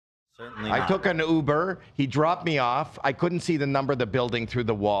Certainly I not. took an Uber. He dropped me off. I couldn't see the number of the building through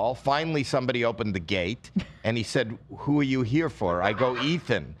the wall. Finally, somebody opened the gate, and he said, "Who are you here for?" I go,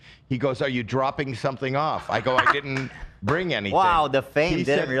 "Ethan." He goes, "Are you dropping something off?" I go, "I didn't bring anything." Wow, the fame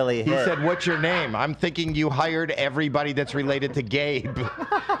didn't really hit. He said, "What's your name?" I'm thinking you hired everybody that's related to Gabe.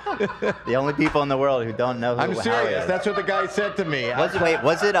 The only people in the world who don't know who I'm Howie serious. is. That's what the guy said to me.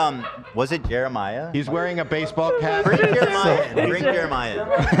 Was it Jeremiah? He's wearing a baseball cap. Bring Jeremiah in. Bring Jeremiah in.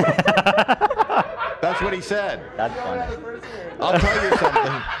 That's what he said. That's funny. I'll tell you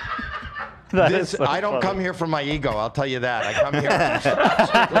something. I don't funny. come here for my ego. I'll tell you that. I come here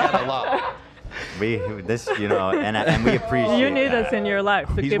strictly out of love. And we appreciate You need that. us in your life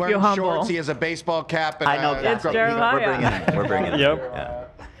to He's keep wearing you humble. shorts. He has a baseball cap. And I know that. It's Jeremiah. We're bringing him. Yep. Yeah.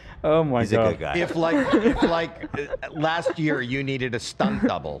 Oh my He's a God. good guy. If last year you needed a stunt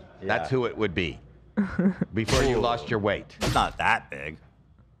double, that's who it would be. Before you lost your weight. It's not that big.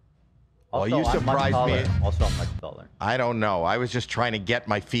 Well, Also, you I'm much surprised taller. me. Also, I'm much taller. I don't know. I was just trying to get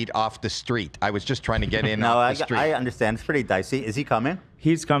my feet off the street. I was just trying to get in No, off the street. I understand. It's pretty dicey. Is he coming?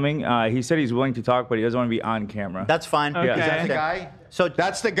 He's coming. He said he's willing to talk, but he doesn't want to be on camera. That's fine. Okay. Is that the guy? So,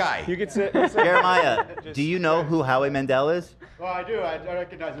 That's the guy. you could sit. Jeremiah, do you know who Howie Mandel is? Well, I do. I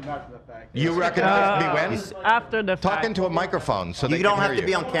recognize him after the fact. You recognize me when? After the Talking fact. to a microphone so they You can don't hear have to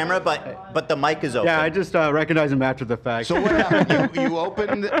be on camera, but the mic is open. Yeah, I just recognize him after the fact. So what happened? You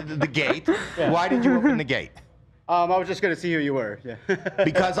opened the gate. Why did you open the gate? I was just gonna see who you were. Yeah.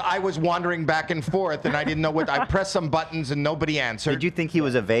 Because I was wandering back and forth and I didn't know what. I pressed some buttons and nobody answered. Did you think he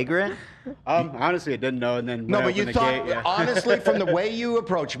was a vagrant? Honestly, I didn't know, and then No, when I but you opened the thought, gate, yeah. honestly, from the way you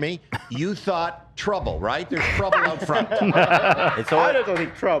approached me, you thought trouble, right? There's trouble out front. It's I all, don't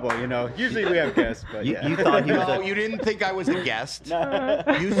think trouble. Usually we have guests, but you, yeah. you thought he was No, a. you didn't think I was a guest.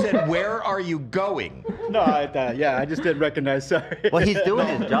 You said, "Where are you going?" No, I just didn't recognize. Sorry. Well, he's doing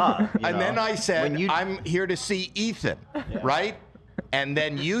his job. And then I said, When you- "I'm here to see Ethan," right? And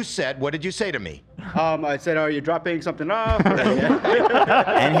then you said, "What did you say to me?" I said, "Are you dropping something off?"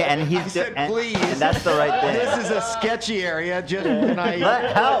 and he's I said, and, "Please." and that's the right thing. This is a sketchy area. Just can I?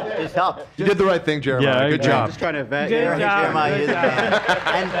 Just help. You did the right thing, Jeremiah. Yeah, Good yeah. job. Just trying to vet. Good you know. job. Jeremiah good is a job.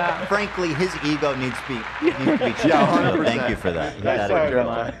 man. And frankly, his ego needs to be checked. Yeah, So 100%. thank you for that. He's That's had all a- right,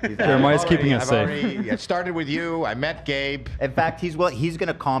 Jeremiah. he's had a- Jeremiah's keeping us I've safe. already started with you. I met Gabe. In fact, he's going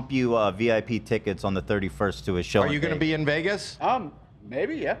to comp you VIP tickets on the 31st to his show. Are you going to be in Vegas?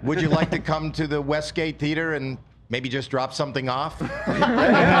 Maybe, yeah. Would you like to come to the Westgate Theater and maybe just drop something off? You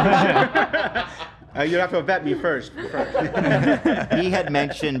have to vet me first. He had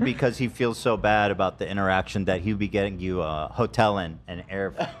mentioned, because he feels so bad about the interaction, that he'd be getting you hotel and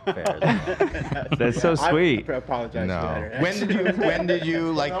airfares. That's so sweet. I apologize. No. To that. When did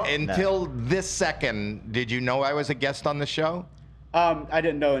you like until this second? Did you know I was a guest on the show? I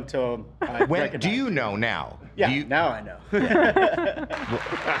didn't know until. I When do recognized you know now? Yeah, Do you, now I know.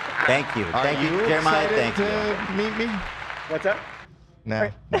 Thank you. are Thank you, you Jeremiah. excited Thank you. to meet me? What's up?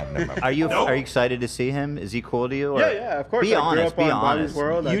 No. Never mind. Are you excited to see him? Is he cool to you? Or? Yeah, of course. Be I grew honest. up Be on Bobby's honest.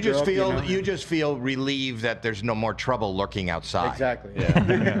 World. I You grew just up, feel you know. just feel relieved that there's no more trouble lurking outside. Exactly.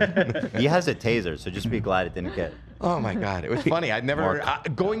 Yeah. He has a taser, so just be glad it didn't get. Oh my God, it was funny. I'd never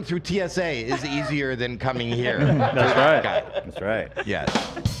going through TSA is easier than coming here. That's right. That's right. Yes.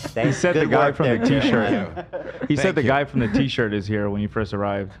 He said the Good guy work from there, the T-shirt. Jeremiah. He said Thank the you. guy from the T-shirt is here when you first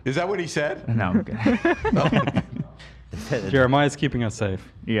arrived. Is that what he said? No, I'm kidding. Jeremiah's keeping us safe.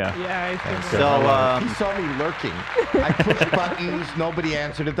 Yeah. Yeah, I think So, He saw me lurking. I pushed buttons. Nobody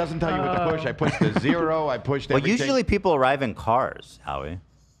answered. It doesn't tell you what to push. I pushed the 0. I pushed well, everything. usually people arrive in cars, Howie,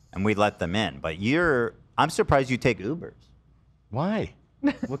 and we let them in. But I'm surprised you take Ubers. Why?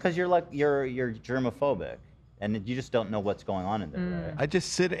 Because you're germophobic, and you just don't know what's going on in there, right? I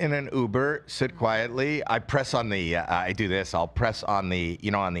just sit in an Uber, sit quietly. I press on the. I do this. I'll press on the.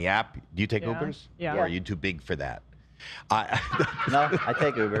 On the app. Do you take Yeah. Ubers? Yeah. Or are you too big for that? No, I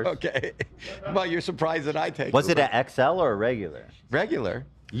take Ubers. Okay. Well, you're surprised that I take. Was it Uber. an XL or a regular? Regular?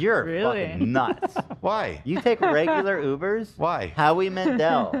 You're Really? fucking nuts. Why? You take regular Ubers? Why? Howie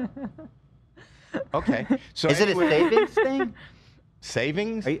Mandel. Okay. So Is it a anyway, savings thing?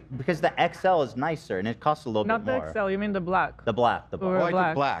 savings? Because the XL is nicer and it costs a little Not bit the more. XL, you mean the black? The black. The Or black. Oh, I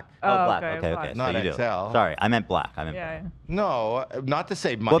took black. Oh, black. okay, Okay, black. okay. Not so you do. XL. Sorry, I meant black. I meant black. Yeah. No, not to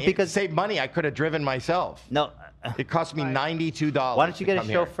save money. Well, because- to save money, I could have driven myself. No. It cost me $92. Why don't you to get a come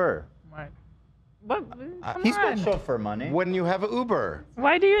here. chauffeur? Right. But come He's got on. chauffeur money. When you have Uber.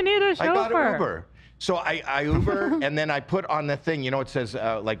 Why do you need a I chauffeur? got an Uber. So I Uber, and then I put on the thing, it says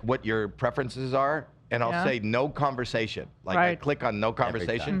like what your preferences are, and I'll Yeah. say no conversation. Like I Right. click on no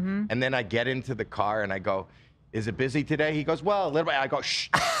conversation, and then I get into the car and I go, Is it busy today? He goes, well, a little bit. I go, shh.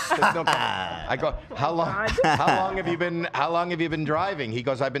 There's no I go, how long have you been driving? He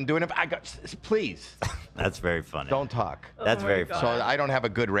goes, I've been doing it. I go, please. That's very funny. Don't talk. That's my very God. funny. So I don't have a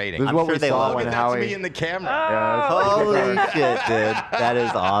good rating. This is I'm what sure we they saw love when That's Howie. me in the camera. Yeah, Holy shit, dude. That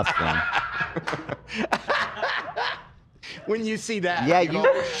is awesome. When you see that, Yeah, you go, you-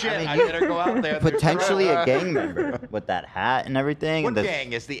 oh, shit, I mean, I you- better go out there. Potentially a gang member with that hat and everything. What and the,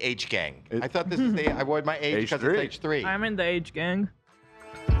 gang is the H gang? I thought this is the, I avoid my H because H3. it's H3. I'm in the H gang.